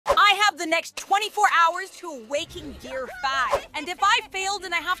next 24 hours to awaken Gear 5. And if I fail,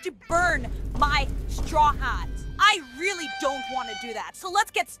 then I have to burn my straw hat. I really don't want to do that, so let's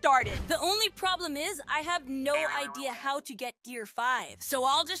get started. The only problem is I have no idea how to get Gear 5, so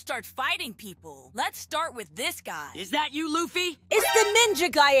I'll just start fighting people. Let's start with this guy. Is that you, Luffy? It's the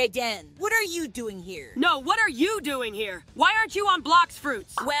ninja guy again. What are you doing here? No, what are you doing here? Why aren't you on Blox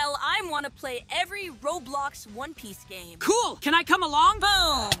Fruits? Well, I want to play every Roblox One Piece game. Cool! Can I come along?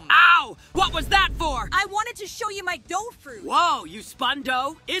 Boom! Ow! What was that for? I wanted to show you my dough fruit. Whoa, you spun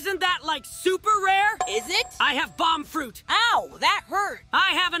dough? Isn't that like super rare? Is it? I have bomb fruit. Ow, that hurt.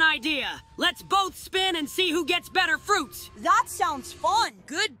 I have an idea. Let's both spin and see who gets better fruits. That sounds fun.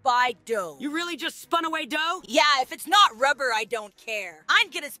 Goodbye, dough. You really just spun away dough? Yeah, if it's not rubber, I don't care. I'm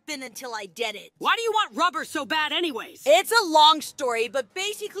gonna spin until I get it. Why do you want rubber so bad anyways? It's a long story, but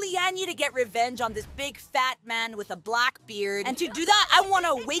basically I need to get revenge on this big fat man with a black beard. And to do that, I want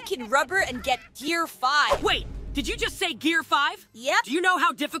to awaken rubber and get Gear 5. Wait, did you just say Gear 5? Yep. Do you know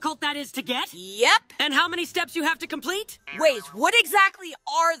how difficult that is to get? Yep. And how many steps you have to complete? Wait, what exactly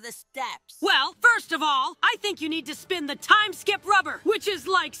are the steps? Well, first of all, I think you need to spin the time skip rubber, which is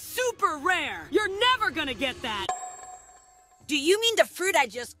like super rare. You're never gonna get that. Do you mean the fruit I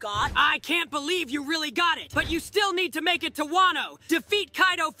just got? I can't believe you really got it, but you still need to make it to Wano, defeat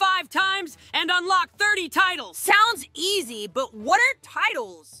Kaido 5 times, and unlock 30 titles. Sounds easy, but what are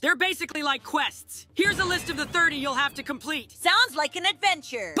titles? They're basically like quests. Here's a list of the 30 you'll have to complete. Sounds like an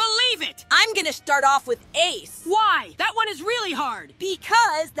adventure. Believe it! I'm gonna start off with Ace. Why? That one is really hard.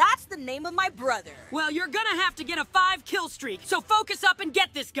 Because that's the name of my brother. Well, you're gonna have to get a 5-kill streak, so focus up and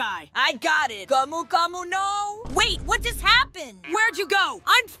get this guy. I got it. Gamu Gamu no. Wait, what just happened? Where'd you go?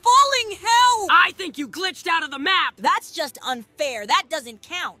 I'm falling, help! I think you glitched out of the map. That's just unfair. That doesn't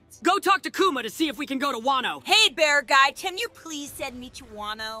count. Go talk to Kuma to see if we can go to Wano. Hey, bear guy, can you please send me to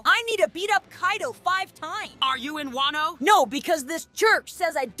Wano? I need to beat up Kaido 5 times. Are you in Wano? No, because this jerk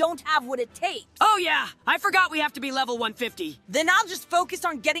says I don't have what it takes. Oh yeah, I forgot we have to be level 150. Then I'll just focus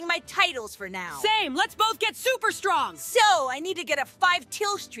on getting my titles for now. Same, let's both get super strong. So, I need to get a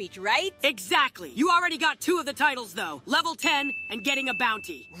 5-kill streak, right? Exactly. You already got 2 of the titles though. Level 10 and getting a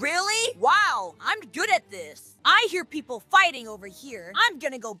bounty. Really? Wow, I'm good at this. I hear people fighting over here. I'm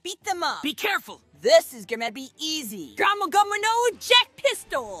gonna go beat them up. Be careful. This is gonna be easy. Gamu Gamu no Jet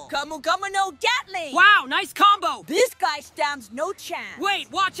Pistol. Gamu Gamu no Gatling. Wow, nice combo. This guy stands no chance.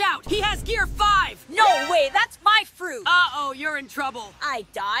 Wait, watch out. He has Gear 5. No way, that's my fruit. Uh-oh, you're in trouble. I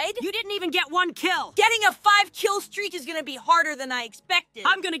died? You didn't even get 1 kill. Getting a 5-kill streak is gonna be harder than I expected.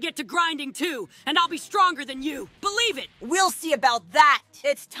 I'm gonna get to grinding too, and I'll be stronger than you. Believe it. We'll see about that.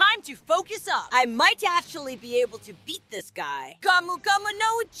 It's time to focus up. I might actually be able to beat this guy. Gamu Gamu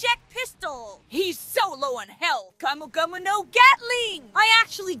no Jet Pistol. He's so low on health. Gamu Gamu no Gatling. I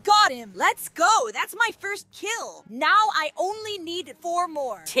actually got him. Let's go. That's my first kill. Now I only need 4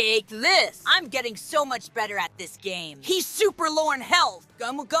 more. Take this. I'm getting so much better at this game. He's super low on health.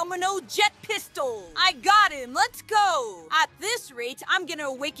 Gamu Gamu no Jet Pistol. I got him. Let's go. At this rate, I'm gonna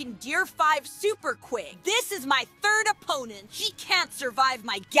awaken Gear 5 super quick. This is my 3rd opponent. He can't survive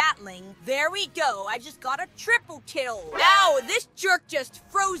my Gatling. There we go. I just got a triple kill. Ow, this jerk just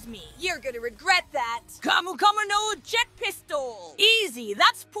froze me. You're gonna regret that. Gamu Gamu no Jet Pistol. Easy,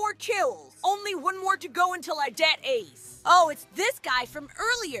 that's 4 kills. Only 1 more to go until I get Ace. Oh, it's this guy from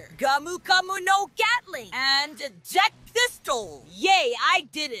earlier. Gamu Gamu no Gatling. And a Jet Pistol. Yay, I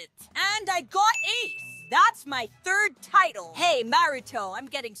did it. And I got Ace. That's my 3rd title. Hey, Naruto, I'm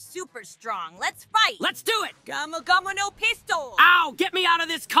getting super strong. Let's fight. Let's do it. Gamu Gamu no Pistol. Ow, get me out of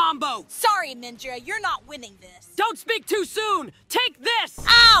this combo. Sorry, Ninja, you're not winning this. Don't speak too soon. Take this.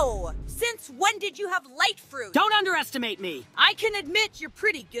 Ow! Since when did you have light fruit? Don't underestimate me. I can admit you're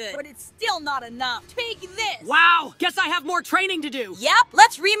pretty good, but it's still not enough. Take this. Wow, guess I have more training to do. Yep,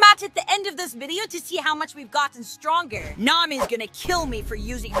 let's rematch at the end of this video to see how much we've gotten stronger. Nami's gonna kill me for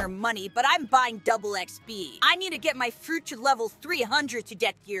using her money, but I'm buying double XP. I need to get my fruit to level 300 to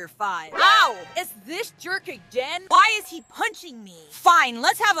get Gear 5. Ow! Is this jerk again? Why is he punching me? Fine,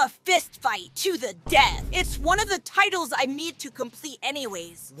 let's have a fist fight to the death. It's one of the titles I need to complete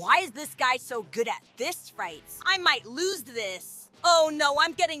anyways. Why is this guy so good at fist fights? I might lose this. Oh no,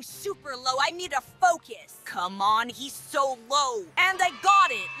 I'm getting super low. I need to focus. Come on, he's so low. And I got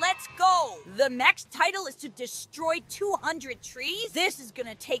it. Let's go. The next title is to destroy 200 trees. This is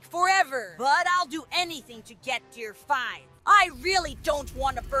gonna take forever, but I'll do anything to get Gear 5. I really don't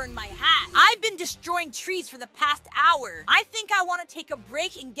want to burn my hat. I've been destroying trees for the past hour. I think I want to take a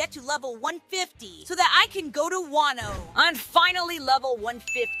break and get to level 150 so that I can go to Wano. I'm finally level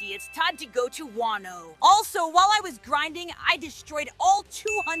 150. It's time to go to Wano. Also, while I was grinding, I destroyed all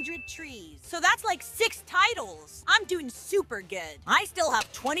 200 trees. So that's like 6 titles. I'm doing super good. I still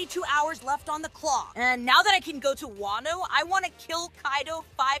have 22 hours left on the clock. And now that I can go to Wano, I want to kill Kaido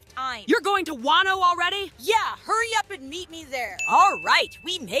 5 times. You're going to Wano already? Yeah, hurry up and meet me there. All right,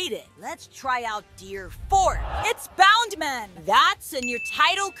 we made it. Let's try out Deer 4. It's Boundman. That's a new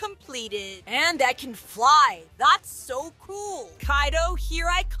title completed. And I can fly. That's so cool. Kaido, here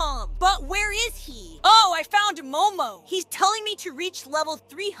I come. But where is he? Oh, I found Momo. He's telling me to reach level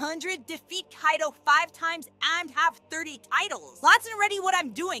 300, defeat Kaido 5 times, and have 30 titles. That's already what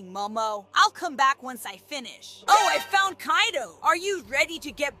I'm doing, Momo. I'll come back once I finish. Oh, I found Kaido. Are you ready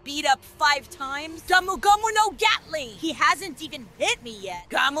to get beat up 5 times? Gamu Gamu no Gatling. He hasn't even hit me yet.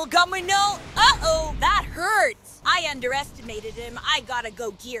 Gamu Gamu no. Uh-oh, that hurts. I underestimated him. I gotta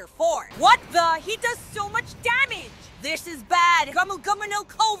go Gear 4. What the? He does so much damage. This is bad. Gamu Gamu no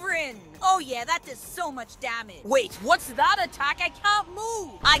Culverin. Oh yeah, that does so much damage. Wait, what's that attack? I can't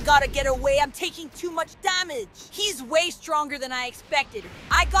move. I gotta get away. I'm taking too much damage. He's way stronger than I expected.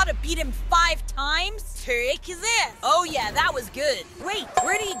 I gotta beat him 5 times? Take this. Oh yeah, that was good. Wait,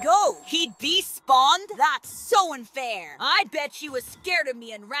 where'd he go? He despawned? That's so unfair. I bet he was scared of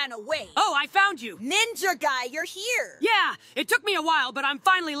me and ran away. Oh, I found you. Ninja guy, you're here. Yeah, it took me a while, but I'm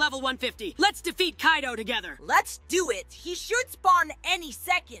finally level 150. Let's defeat Kaido together. Let's do it. He should spawn any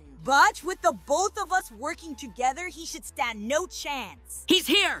second. But with the both of us working together, he should stand no chance. He's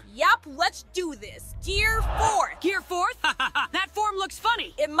here. Yup, let's do this. Gear 4. Gear 4th? That form looks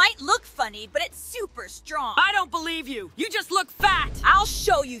funny. It might look funny, but it's super strong. I don't believe you. You just look fat. I'll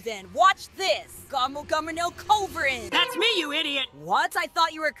show you then. Watch this. Gamu Gamu no Culverin. That's me, you idiot. What? I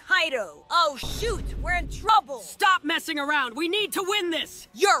thought you were Kaido. Oh shoot, we're in trouble. Stop messing around. We need to win this.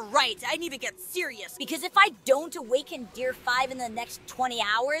 You're right. I need to get serious. Because if I don't awaken Deer 5 in the next 20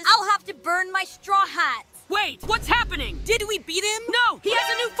 hours, I'll have to burn my straw hat. Wait, what's happening? Did we beat him? No, he has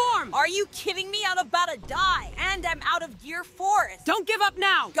a new form. Are you kidding me? I'm about to die. And I'm out of Gear 4. Don't give up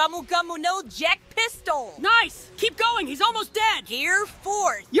now. Gamu Gamu no Jack Pistol. Nice. Keep going. He's almost dead. Gear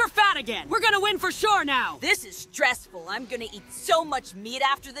 4. You're fat again. We're gonna win for sure now. This is stressful. I'm gonna eat so much meat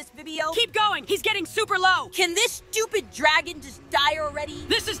after this video. Keep going. He's getting super low. Can this stupid dragon just die already?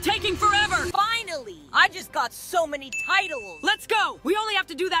 This is taking forever. Finally. I just got so many titles. Let's go. We only have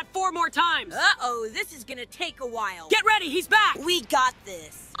to do that 4 more times. Uh-oh, this is gonna take a while. Get ready. He's back. We got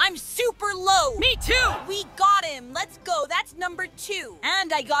this. I'm super low. Me too. We got him. Let's go. That's number 2.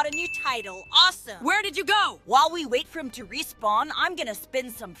 And I got a new title. Awesome. Where did you go? While we wait for him to respawn, I'm gonna spin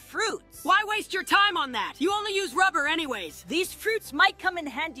some fruits. Why waste your time on that? You only use rubber anyways. These fruits might come in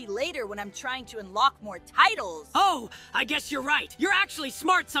handy later when I'm trying to unlock more titles. Oh, I guess you're right. You're actually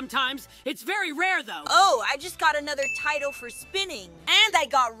smart sometimes. It's very rare though. Oh, I just got another title for spinning. And I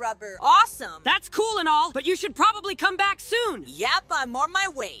got rubber. Awesome. That's cool and all, but you should probably come back soon. Yep, I'm on my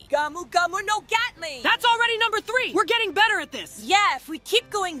way. Gamu Gamu no Gatling. That's already number 3. We're getting better at this. Yeah, if we keep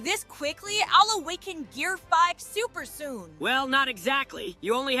going this quickly, I'll awaken Gear 5 super soon. Well, not exactly.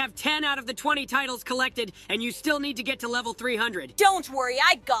 You only have 10 out of the 20 titles collected, and you still need to get to level 300. Don't worry,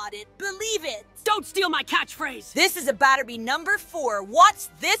 I got it. Believe it. Don't steal my catchphrase. This is about to be number 4.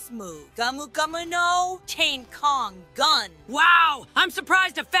 What's this move? Gamu Gamu no Chain Kong Gun. Wow, I'm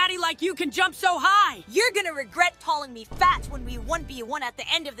surprised a fatty like you can jump so high. You're gonna regret calling me fat when we 1v1 at the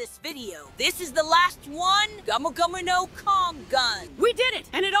end of this video. This is the last one. Gamu Gamu no Kong Gun. We did it,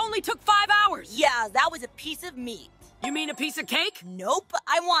 and it only took 5 hours. Yeah, that was a piece of meat. You mean a piece of cake? Nope,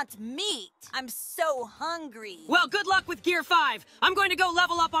 I want meat. I'm so hungry. Well, good luck with Gear 5. I'm going to go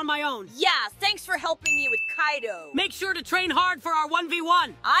level up on my own. Yeah, thanks for helping me with Kaido. Make sure to train hard for our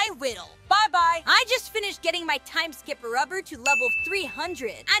 1v1. I will. Bye-bye. I just finished getting my time skip rubber to level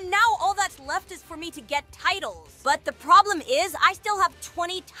 300. And now all that's left is for me to get titles. But the problem is I still have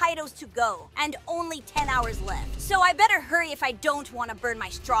 20 titles to go and only 10 hours left. So I better hurry if I don't want to burn my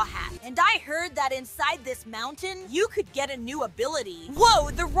straw hat. And I heard that inside this mountain, you could get a new ability.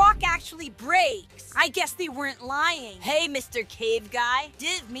 Whoa, the rock actually breaks. I guess they weren't lying. Hey, Mr. Cave Guy.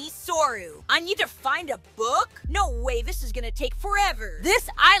 Div me Soru. I need to find a book? No way, this is gonna take forever. This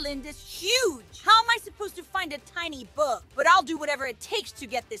island is huge. How am I supposed to find a tiny book? But I'll do whatever it takes to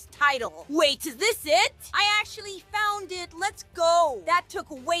get this title. Wait, is this it? I actually found it. Let's go. That took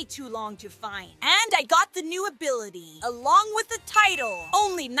way too long to find. And I got the new ability, along with the title.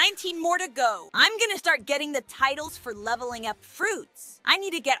 Only 19 more to go. I'm gonna start getting the titles for leveling up fruits. I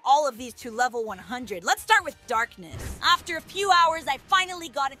need to get all of these to level 100. Let's start with darkness. After a few hours, I finally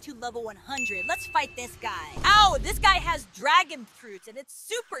got it to level 100. Let's fight this guy. Ow, this guy has dragon fruits and it's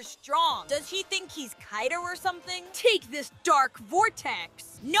super strong. Does he think he's Kaido or something? Take this dark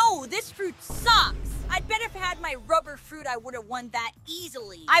vortex. No, this fruit sucks. I bet if I had my rubber fruit, I would have won that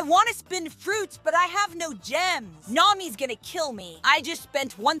easily. I want to spin fruits, but I have no gems. Nami's gonna kill me. I just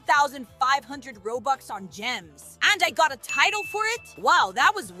spent 1,500 Robux on gems. And I got a title for it? Wow,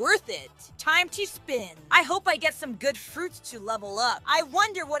 that was worth it. Time to spin. I hope I get some good fruits to level up. I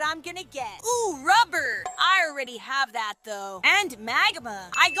wonder what I'm gonna get. Ooh, rubber. I already have that though. And magma.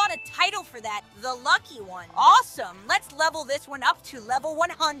 I got a title for that, the lucky one. Awesome. Let's level this one up to level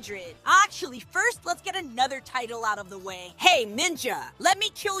 100. Actually, first, let's get another title out of the way. Hey, Ninja, let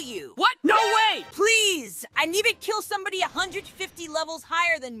me kill you. What? No way! Please, I need to kill somebody 150 levels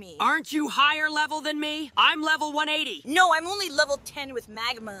higher than me. Aren't you higher level than me? I'm level 180. No, I'm only level 10 with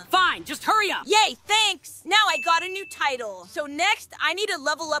magma. Fine, just hurry up. Yay, thanks. Now I got a new title. So next, I need to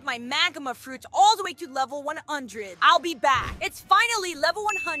level up my magma fruits all the way to level 100. I'll be back. It's finally level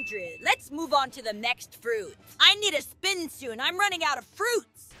 100. Let's move on to the next fruit. I need a spin soon. I'm running out of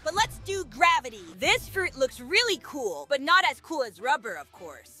fruits. But let's do gravity. This fruit looks really cool, but not as cool as rubber, of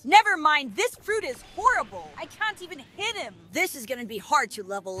course. Never mind, this fruit is horrible. I can't even hit him. This is gonna be hard to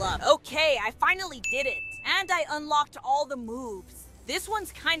level up. Okay, I finally did it. And I unlocked all the moves. This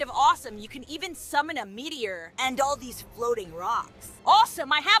one's kind of awesome. You can even summon a meteor and all these floating rocks.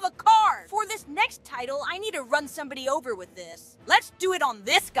 Awesome, I have a car! For this next title, I need to run somebody over with this. Let's do it on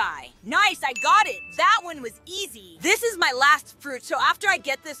this guy. Nice, I got it. That one was easy. This is my last fruit, so after I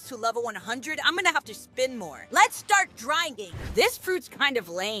get this to level 100, I'm gonna have to spin more. Let's start grinding. This fruit's kind of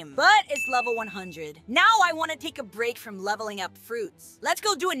lame, but it's level 100. Now I want to take a break from leveling up fruits. Let's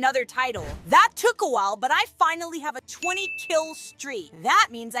go do another title. That took a while, but I finally have a 20-kill streak. That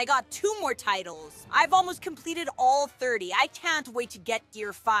means I got 2 more titles. I've almost completed all 30. I can't wait to get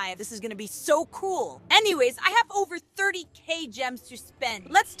Gear 5. This is gonna be so cool. Anyways, I have over 30k gems to spend.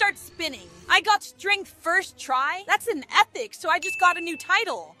 Let's start spinning. I got strength first try. That's an epic, so I just got a new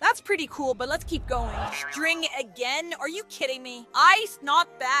title. That's pretty cool, but let's keep going. String again? Are you kidding me? Ice,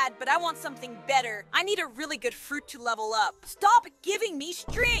 not bad, but I want something better. I need a really good fruit to level up. Stop giving me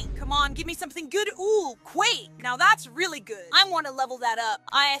string. Come on, give me something good. Ooh, Quake. Now that's really good. I want to level that up.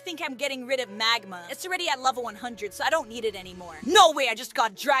 I think I'm getting rid of magma. It's already at level 100, so I don't need it anymore. No way, I just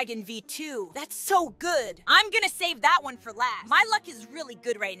got Dragon V2. That's so good. I'm gonna save that one for last. My luck is really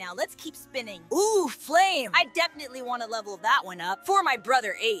good right now. Let's keep spinning. Ooh, Flame. I definitely want to level that one up for my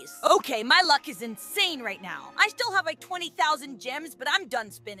brother Ace. Okay, my luck is insane right now. I still have like 20,000 gems, but I'm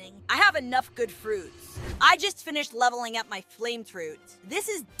done spinning. I have enough good fruits. I just finished leveling up my flame fruit. This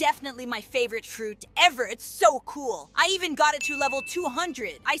is definitely my favorite fruit ever. It's so cool. I even got it to level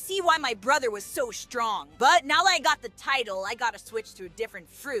 200. I see why my brother was so strong. But now that I got the title, I gotta switch to a different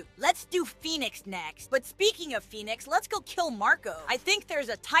fruit. Let's do Phoenix next. But speaking of Phoenix, let's go kill Marco. I think there's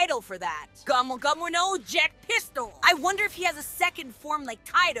a title for that. Gamu Gamu no Jet Pistol. I wonder if he has a second form like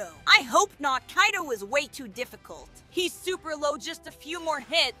Kaido. I hope not. Kaido is way too difficult. He's super low, just a few more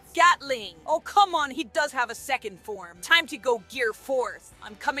hits. Gatling. Oh, come on, he does have a second form. Time to go Gear 4th.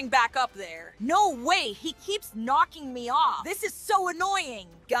 I'm coming back up there. No way, he keeps knocking me off. This is so annoying.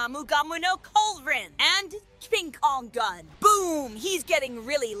 Gamu Gamu no Culverin. And King Kong Gun. Boom, he's getting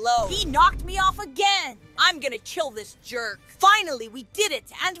really low. He knocked me off again. I'm gonna kill this jerk. Finally, we did it,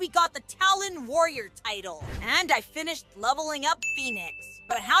 and we got the Talon Warrior title. And I finished leveling up Phoenix.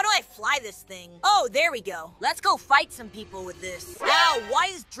 But how do I fly this thing? Oh, there we go. Let's go fight some people with this. Ow, why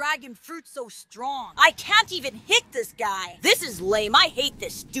is dragon fruit so strong? I can't even hit this guy. This is lame. I hate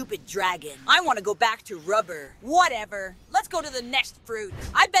this stupid dragon. I want to go back to rubber. Whatever. Let's go to the next fruit.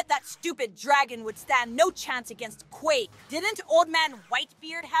 I bet that stupid dragon would stand no chance against Quake. Didn't Old Man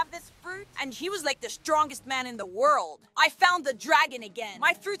Whitebeard have this fruit? And he was like the strongest man in the world. I found the dragon again.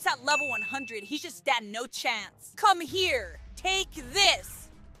 My fruit's at level 100. He should stand no chance. Come here. Take this.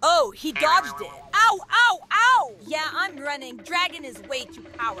 Oh, he dodged it. Ow, ow, ow! Yeah, I'm running. Dragon is way too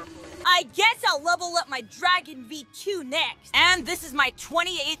powerful. I guess I'll level up my Dragon V2 next. And this is my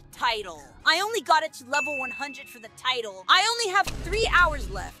 28th title. I only got it to level 100 for the title. I only have 3 hours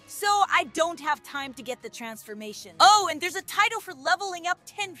left, so I don't have time to get the transformation. Oh, and there's a title for leveling up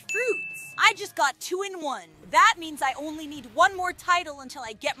 10 fruits. I just got 2 in 1. That means I only need one more title until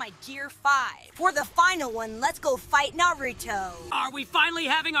I get my Gear 5. For the final one, let's go fight Naruto. Are we finally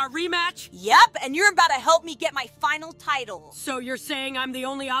having our rematch? Yep, and you're about to help me get my final title. So you're saying I'm the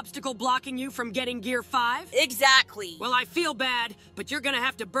only obstacle blocking you from getting Gear 5? Exactly. Well, I feel bad, but you're gonna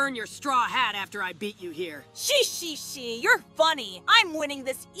have to burn your straw hat after I beat you here. She, you're funny. I'm winning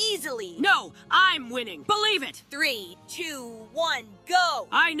this easily. No, I'm winning. Believe it. 3, 2, 1, go.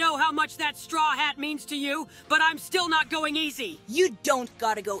 I know how much that straw hat means to you, but I'm still not going easy. You don't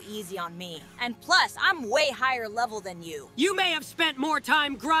gotta go easy on me. And plus, I'm way higher level than you. You may have spent more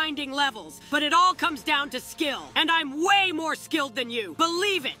time grinding levels, but it all comes down to skill. And I'm way more skilled than you.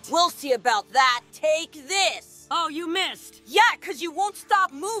 Believe it. We'll see about that. Take this. Oh, you missed. Yeah, 'cause you won't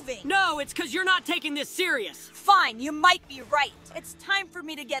stop moving. No, it's 'cause you're not taking this serious. Fine, you might be right. It's time for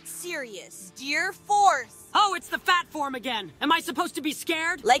me to get serious. Dear Force. Oh, it's the fat form again. Am I supposed to be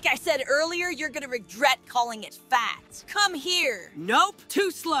scared? Like I said earlier, you're gonna regret calling it fat. Come here. Nope,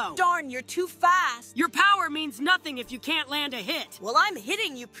 too slow. Darn, you're too fast. Your power means nothing if you can't land a hit. Well, I'm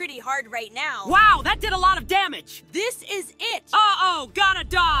hitting you pretty hard right now. Wow, that did a lot of damage. This is it. Uh-oh, gotta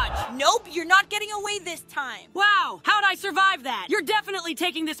dodge. Nope, you're not getting away this time. Wow, how'd I survive that? You're definitely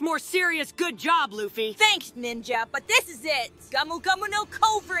taking this more serious. Good job, Luffy. Thanks, Ninja, but this is it. Gamu Gamu no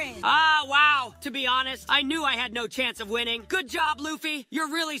Covering. Ah, wow. To be honest, I knew I had no chance of winning. Good job, Luffy. You're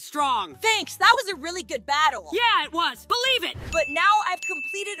really strong. Thanks, that was a really good battle. Yeah, it was. Believe it. But now I've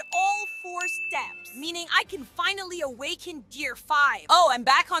completed all 4 steps, meaning I can finally awaken Gear 5. Oh, I'm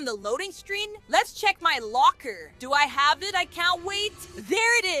back on the loading screen? Let's check my locker. Do I have it? I can't wait.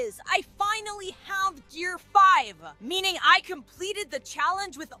 There it is. I finally have Gear 5, meaning I completed the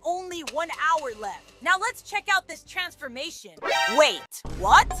challenge with only 1 hour left. Now let's check out this transformation. Wait,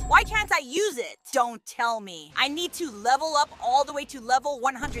 what? Why can't I use it? Don't tell me. I need to level up all the way to level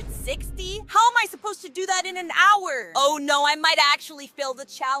 160? How am I supposed to do that in an hour? Oh no, I might actually fail the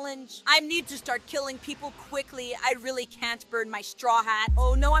challenge. I need to start killing people quickly. I really can't burn my straw hat.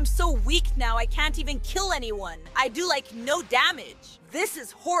 Oh no, I'm so weak now, I can't even kill anyone. I do like no damage. This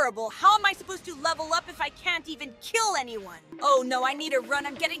is horrible. How am I supposed to level up if I can't even kill anyone? Oh no, I need a run.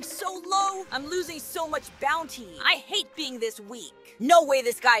 I'm getting so low. I'm losing so much bounty. I hate being this weak. No way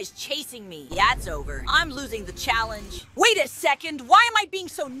this guy's chasing me. Yeah, it's over. I'm losing the challenge. Wait a second. Why am I being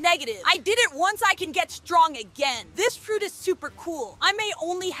so negative? I did it once, I can get strong again. This fruit is super cool. I may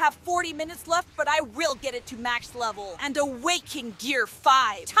only have 40 minutes left, but I will get it to max level and awaken Gear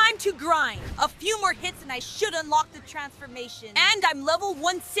 5. Time to grind. A few more hits and I should unlock the transformation. And I'm level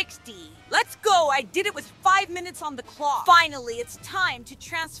 160. Let's go. I did it with 5 minutes on the clock. Finally, it's time to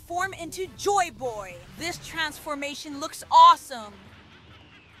transform into Joy Boy. This transformation looks awesome.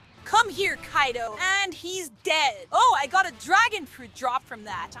 Come here, Kaido. And he's dead. Oh, I got a dragon fruit drop from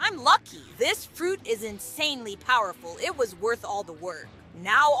that. I'm lucky. This fruit is insanely powerful. It was worth all the work.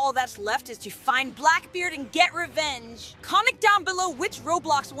 Now all that's left is to find Blackbeard and get revenge. Comment down below which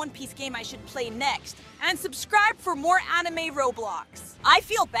Roblox One Piece game I should play next. And subscribe for more anime Roblox. I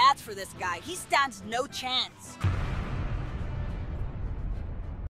feel bad for this guy. He stands no chance.